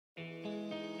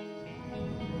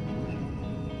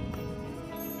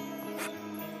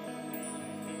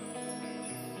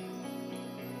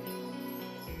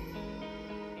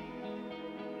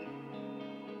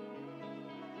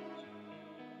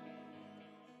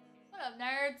up,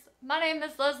 nerds? My name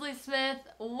is Leslie Smith.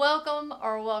 Welcome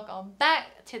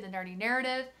back to the Nerdy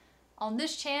Narrative. On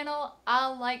this channel, I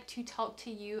like to talk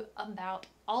to you about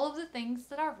all of the things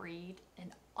that I read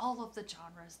and all of the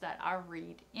genres that I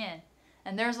read in.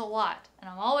 And there's a lot, and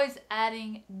I'm always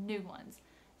adding new ones.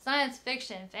 Science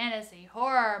fiction, fantasy,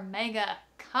 horror, manga,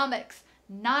 comics,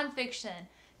 nonfiction,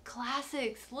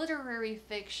 classics, literary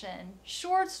fiction,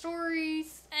 short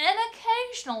stories, and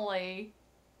occasionally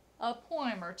a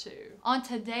poem or two. On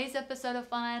today's episode of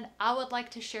Fun, I would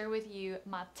like to share with you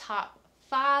my top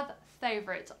 5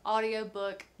 favorite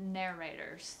audiobook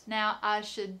narrators. Now, I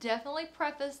should definitely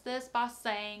preface this by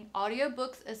saying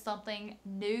audiobooks is something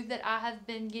new that I have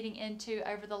been getting into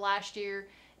over the last year.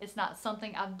 It's not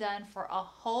something I've done for a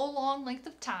whole long length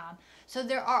of time, so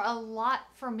there are a lot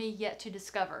for me yet to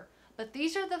discover. But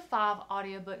these are the 5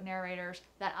 audiobook narrators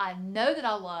that I know that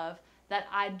I love, that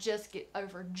I just get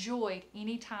overjoyed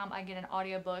anytime I get an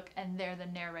audiobook and they're the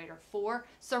narrator for.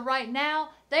 So right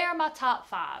now, they are my top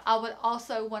 5. I would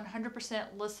also 100%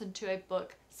 listen to a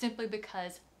book simply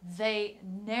because they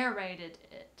narrated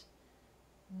it.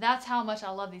 That's how much I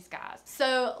love these guys.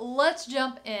 So let's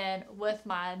jump in with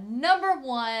my number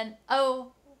 1.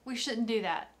 Oh, we shouldn't do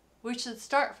that. We should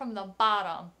start from the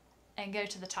bottom and go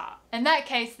to the top. In that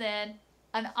case then,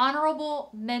 an honorable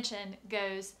mention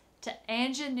goes to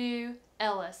Anjanou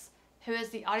Ellis, who is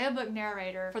the audiobook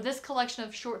narrator for this collection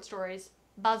of short stories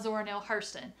by Zora Neale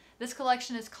Hurston. This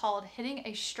collection is called Hitting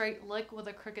a Straight Lick with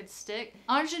a Crooked Stick.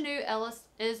 Anjanou Ellis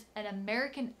is an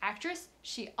American actress.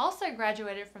 She also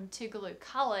graduated from Tougaloo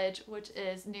College, which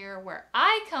is near where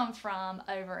I come from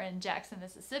over in Jackson,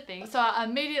 Mississippi. So I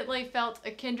immediately felt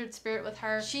a kindred spirit with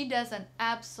her. She does an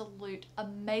absolute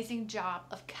amazing job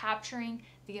of capturing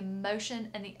the emotion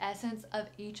and the essence of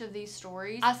each of these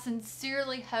stories. I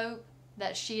sincerely hope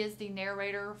that she is the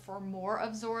narrator for more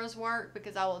of Zora's work,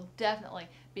 because I will definitely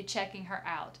be checking her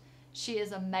out. She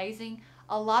is amazing.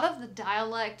 A lot of the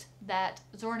dialect that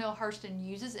Zora Neale Hurston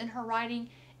uses in her writing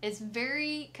is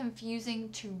very confusing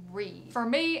to read. For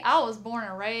me, I was born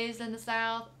and raised in the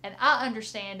South, and I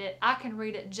understand it. I can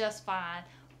read it just fine.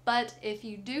 But if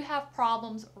you do have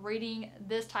problems reading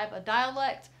this type of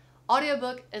dialect,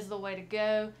 audiobook is the way to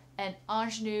go, and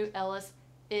Anjanou Ellis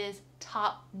is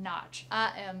top notch.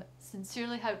 I am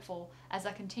sincerely hopeful as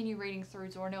I continue reading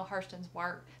through Zora Neale Hurston's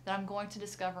work that I'm going to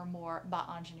discover more by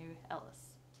Anjanou Ellis.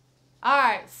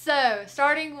 Alright, so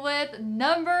starting with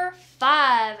number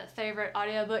 5 favorite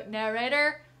audiobook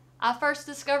narrator. I first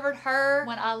discovered her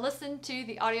when I listened to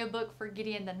the audiobook for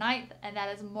Gideon the Ninth, and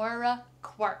that is Moira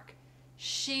Quirk.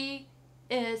 She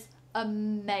is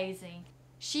amazing.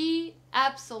 She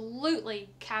absolutely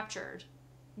captured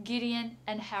Gideon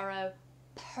and Harrow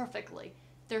perfectly.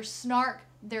 Their snark,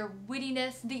 their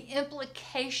wittiness, the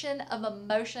implication of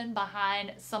emotion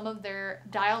behind some of their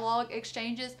dialogue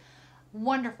exchanges,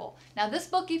 wonderful. Now this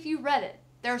book, if you read it,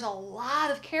 there's a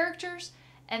lot of characters,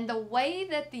 and the way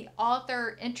that the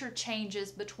author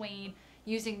interchanges between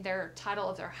using their title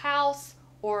of their house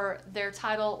or their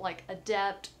title like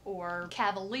Adept or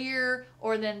Cavalier,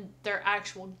 or then their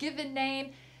actual given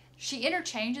name, she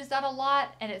interchanges that a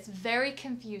lot, and it's very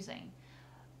confusing.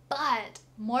 But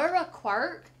Moira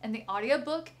Quirk in the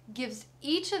audiobook gives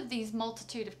each of these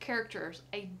multitude of characters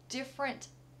a different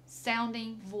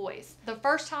sounding voice. The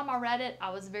first time I read it,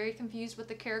 I was very confused with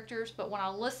the characters, but when I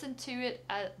listened to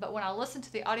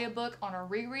the audiobook on a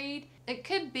reread, it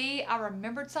could be I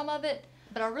remembered some of it,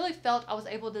 but I really felt I was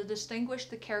able to distinguish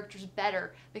the characters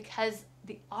better because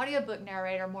the audiobook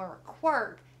narrator, Moira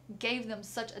Quirk, gave them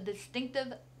such a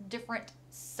distinctive, different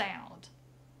sound.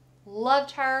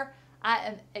 Loved her. I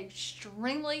am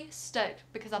extremely stoked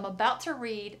because I'm about to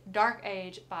read Dark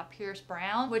Age by Pierce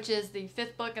Brown, which is the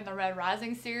 5th book in the Red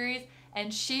Rising series,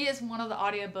 and she is one of the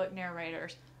audiobook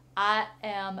narrators. I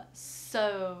am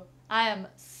so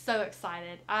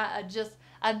excited. I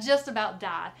just about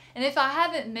died. And if I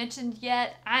haven't mentioned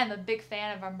yet, I am a big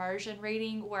fan of immersion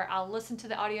reading, where I listen to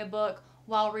the audiobook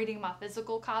while reading my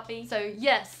physical copy. So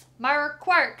yes, Moira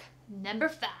Quirk, number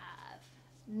 5.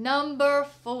 Number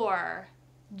 4.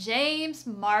 James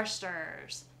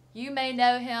Marsters. You may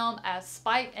know him as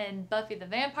Spike in Buffy the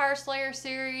Vampire Slayer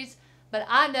series, but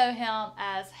I know him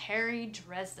as Harry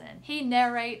Dresden. He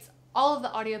narrates all of the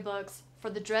audiobooks for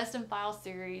the Dresden Files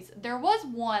series. There was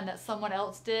one that someone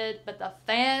else did, but the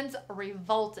fans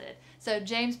revolted. So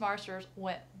James Marsters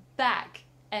went back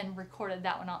and recorded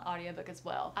that one on audiobook as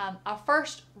well. I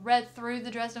first read through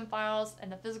the Dresden Files in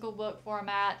the physical book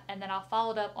format, and then I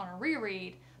followed up on a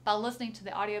reread by listening to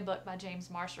the audiobook by James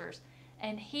Marsters.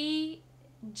 And he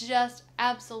just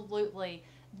absolutely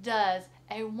does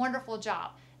a wonderful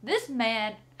job. This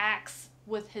man acts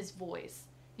with his voice.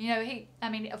 You know, I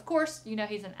mean, of course, you know,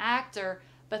 he's an actor,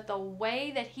 but the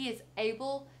way that he is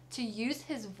able to use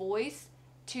his voice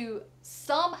to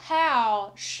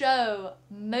somehow show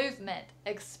movement,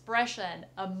 expression,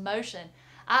 emotion.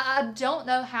 I don't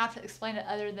know how to explain it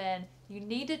other than you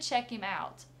need to check him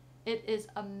out. It is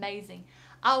amazing.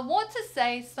 I want to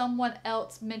say someone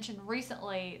else mentioned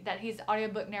recently that he's the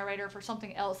audiobook narrator for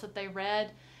something else that they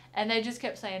read, and they just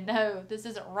kept saying, no, this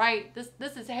isn't right.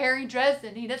 This is Harry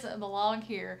Dresden. He doesn't belong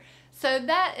here. So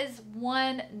that is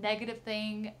one negative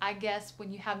thing, I guess,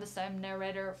 when you have the same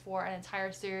narrator for an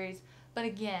entire series. But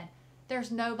again,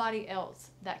 there's nobody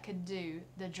else that could do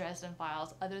the Dresden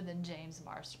Files other than James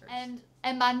Marsters.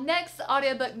 And my next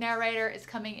audiobook narrator is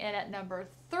coming in at number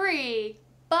 3,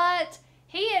 but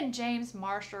he and James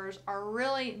Marsters are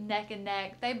really neck and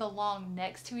neck. They belong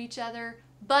next to each other,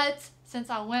 but since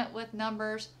I went with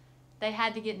numbers, they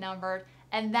had to get numbered,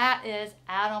 and that is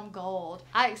Adam Gold.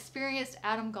 I experienced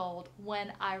Adam Gold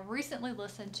when I recently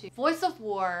listened to Voice of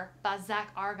War by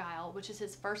Zach Argyle, which is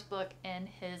his first book in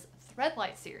his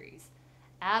Threadlight series.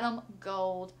 Adam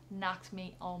Gold knocked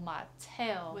me on my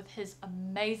tail with his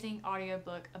amazing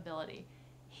audiobook ability.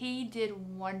 He did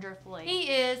wonderfully. He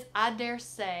is, I dare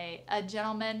say, a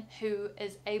gentleman who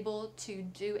is able to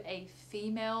do a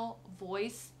female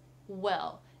voice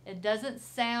well. It doesn't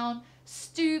sound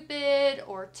stupid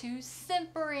or too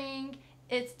simpering.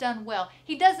 It's done well.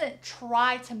 He doesn't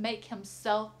try to make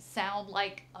himself sound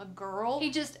like a girl. He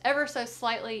just ever so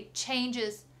slightly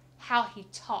changes how he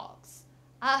talks.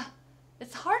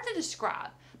 It's hard to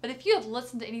describe, but if you have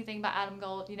listened to anything by Adam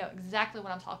Gold, you know exactly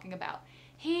what I'm talking about.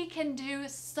 He can do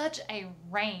such a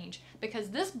range because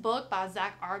this book by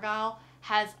Zach Argyle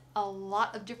has a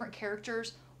lot of different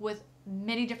characters with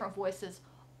many different voices.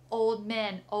 Old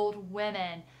men, old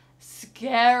women,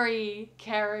 scary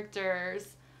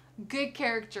characters, good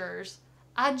characters.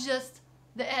 I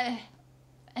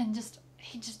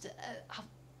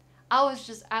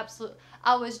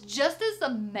was just as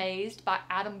amazed by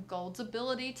Adam Gold's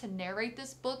ability to narrate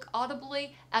this book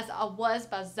audibly as I was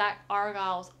by Zach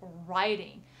Argyle's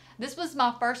writing. This was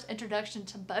my first introduction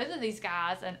to both of these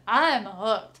guys, and I'm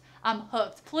hooked. I'm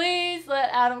hooked. Please let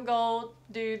Adam Gold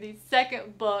do the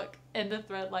second book in the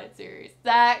Threadlight series.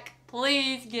 Zach,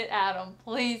 please get Adam.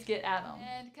 Please get Adam.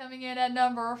 And coming in at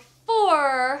number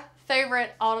 4,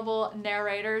 favorite Audible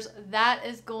narrators, that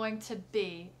is going to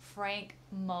be Frank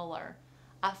Muller.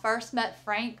 I first met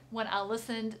Frank when I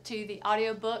listened to the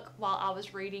audiobook while I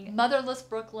was reading Motherless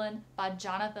Brooklyn by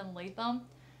Jonathan Lethem.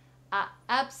 I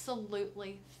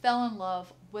absolutely fell in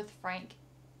love with Frank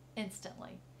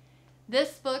instantly.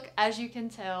 This book, as you can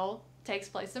tell, takes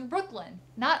place in Brooklyn.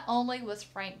 Not only was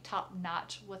Frank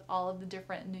top-notch with all of the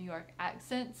different New York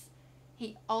accents,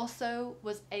 he also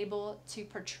was able to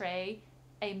portray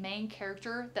a main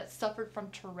character that suffered from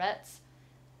Tourette's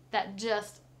that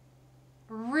just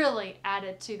really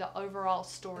added to the overall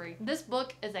story. This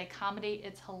book is a comedy.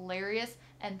 It's hilarious,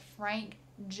 and Frank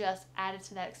just added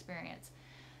to that experience.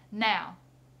 Now,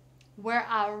 where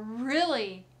I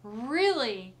really,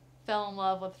 really fell in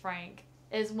love with Frank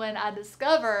is when I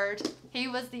discovered he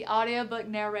was the audiobook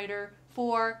narrator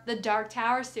for the Dark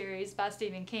Tower series by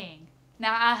Stephen King.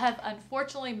 Now, I have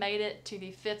unfortunately made it to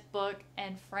the 5th book,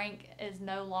 and Frank is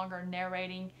no longer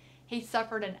narrating. He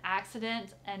suffered an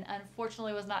accident and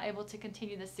unfortunately was not able to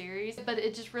continue the series, but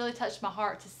it just really touched my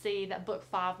heart to see that book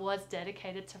 5 was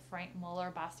dedicated to Frank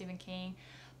Muller by Stephen King.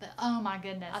 But oh my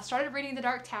goodness, I started reading the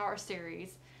Dark Tower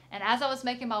series, and as I was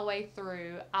making my way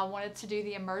through, I wanted to do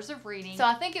the immersive reading. So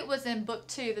I think it was in book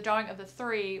 2, The Drawing of the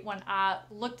Three, when I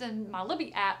looked in my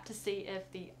Libby app to see if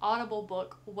the Audible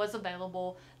book was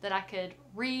available that I could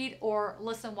read or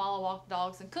listen while I walked the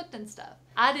dogs and cooked and stuff.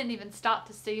 I didn't even stop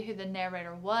to see who the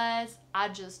narrator was. I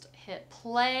just hit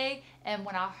play, and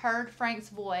when I heard Frank's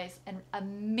voice and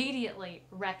immediately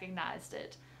recognized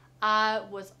it, I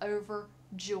was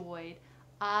overjoyed.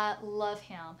 I love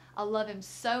him. I love him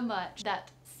so much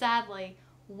that sadly,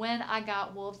 when I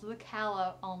got Wolves of the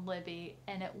Callow on Libby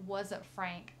and it wasn't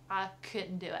Frank, I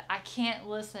couldn't do it. I can't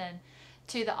listen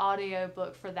to the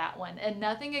audiobook for that one. And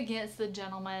nothing against the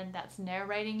gentleman that's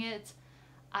narrating it.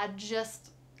 I just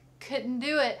couldn't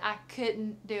do it. I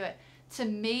couldn't do it. To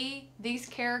me, these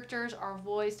characters are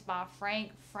voiced by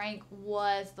Frank. Frank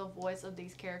was the voice of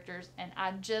these characters, and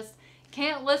I just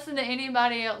can't listen to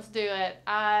anybody else do it.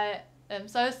 I'm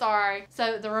so sorry.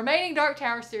 So the remaining Dark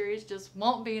Tower series just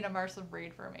won't be an immersive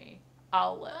read for me.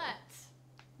 I'll let it.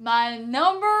 My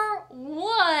number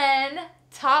 1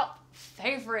 top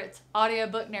favorite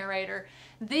audiobook narrator.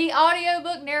 The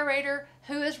audiobook narrator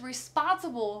who is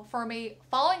responsible for me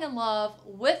falling in love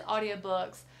with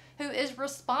audiobooks, who is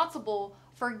responsible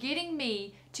for getting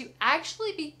me to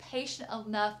actually be patient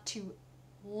enough to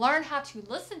learn how to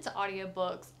listen to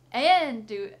audiobooks and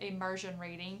do immersion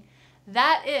reading.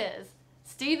 That is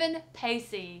Stephen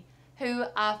Pacey, who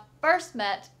I first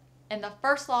met in the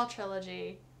First Law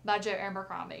trilogy by Joe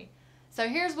Abercrombie. So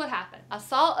here's what happened. I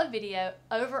saw a video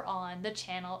over on the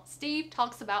channel Steve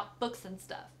Talks About Books and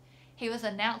Stuff. He was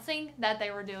announcing that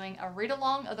they were doing a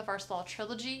read-along of the First Law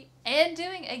trilogy and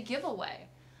doing a giveaway.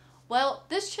 Well,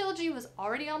 this trilogy was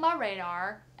already on my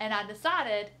radar, and I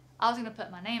decided I was going to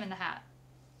put my name in the hat.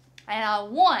 And I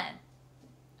won.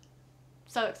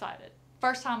 So excited.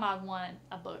 First time I've won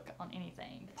a book on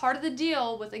anything. Part of the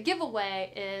deal with a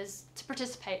giveaway is to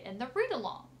participate in the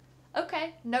read-along.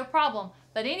 Okay, no problem.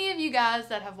 But any of you guys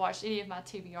that have watched any of my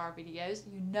TBR videos,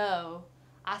 you know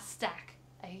I stack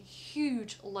a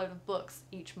huge load of books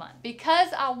each month.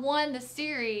 Because I won the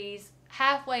series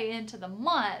halfway into the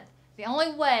month, the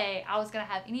only way I was going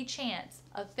to have any chance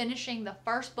of finishing the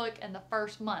first book in the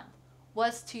first month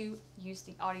was to use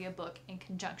the audiobook in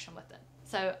conjunction with it.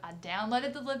 So I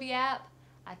downloaded the Libby app,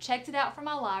 I checked it out from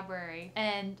my library,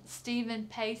 and Stephen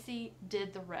Pacey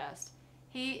did the rest.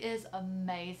 He is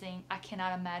amazing. I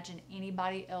cannot imagine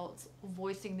anybody else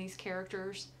voicing these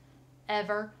characters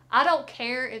ever. I don't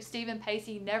care if Stephen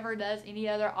Pacey never does any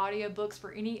other audiobooks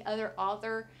for any other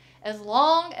author, as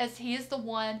long as he is the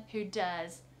one who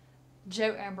does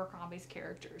Joe Abercrombie's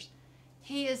characters.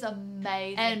 He is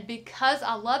amazing. And because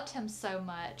I loved him so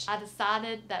much, I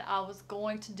decided that I was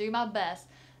going to do my best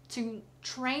to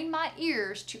train my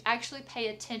ears to actually pay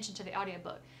attention to the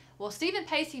audiobook. Well, Stephen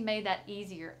Pacey made that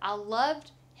easier. I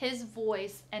loved his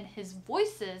voice and his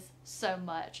voices so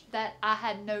much that I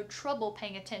had no trouble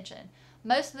paying attention.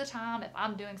 Most of the time, if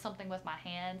I'm doing something with my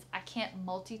hands, I can't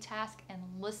multitask and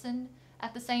listen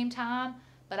at the same time,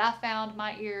 but I found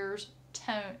my ears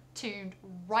tuned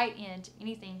right into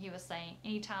anything he was saying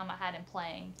anytime I had him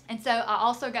playing. And so I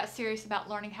also got serious about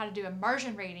learning how to do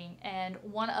immersion reading, and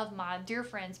one of my dear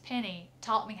friends, Penny,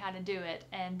 taught me how to do it,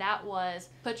 and that was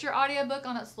put your audiobook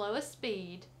on its slowest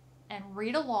speed and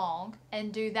read along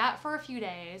and do that for a few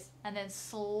days, and then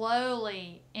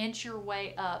slowly inch your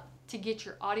way up to get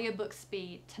your audiobook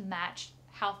speed to match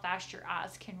how fast your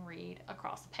eyes can read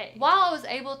across the page. While I was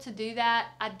able to do that,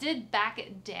 I did back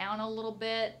it down a little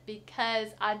bit because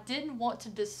I didn't want to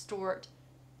distort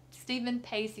Stephen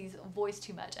Pacey's voice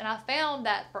too much. And I found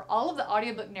that for all of the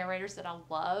audiobook narrators that I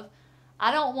love,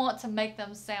 I don't want to make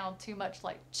them sound too much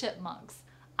like chipmunks.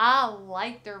 I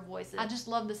like their voices. I just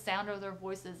love the sound of their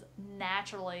voices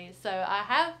naturally. So I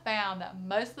have found that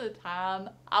most of the time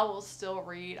I will still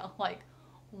read on like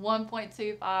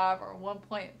 1.25 or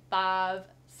 1.5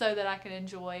 so that I can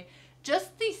enjoy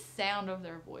just the sound of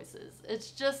their voices.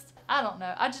 It's just, I don't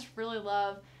know, I just really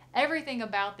love everything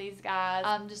about these guys.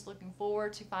 I'm just looking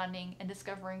forward to finding and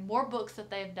discovering more books that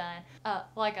they've done.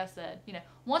 Like I said, you know,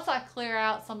 once I clear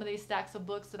out some of these stacks of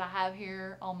books that I have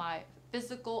here on my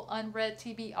physical unread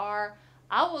TBR,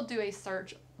 I will do a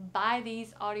search by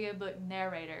these audiobook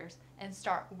narrators and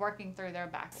start working through their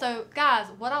backlog. So guys,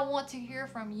 what I want to hear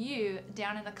from you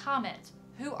down in the comments,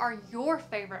 who are your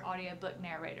favorite audiobook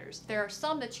narrators? There are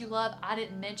some that you love I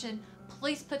didn't mention.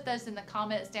 Please put those in the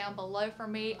comments down below for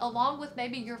me, along with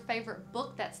maybe your favorite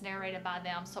book that's narrated by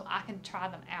them so I can try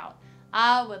them out.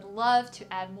 I would love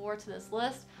to add more to this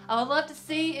list. I would love to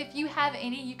see if you have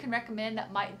any you can recommend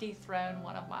that might dethrone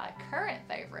one of my current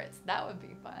favorites. That would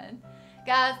be fun.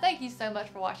 Guys, thank you so much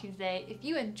for watching today. If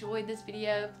you enjoyed this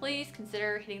video, please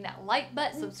consider hitting that like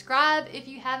button. Subscribe if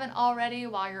you haven't already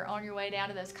while you're on your way down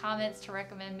to those comments to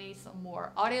recommend me some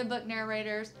more audiobook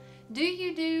narrators. Do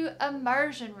you do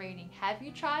immersion reading? Have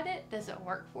you tried it? Does it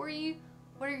work for you?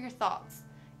 What are your thoughts?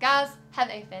 Guys, have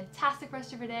a fantastic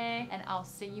rest of your day, and I'll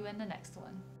see you in the next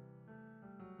one.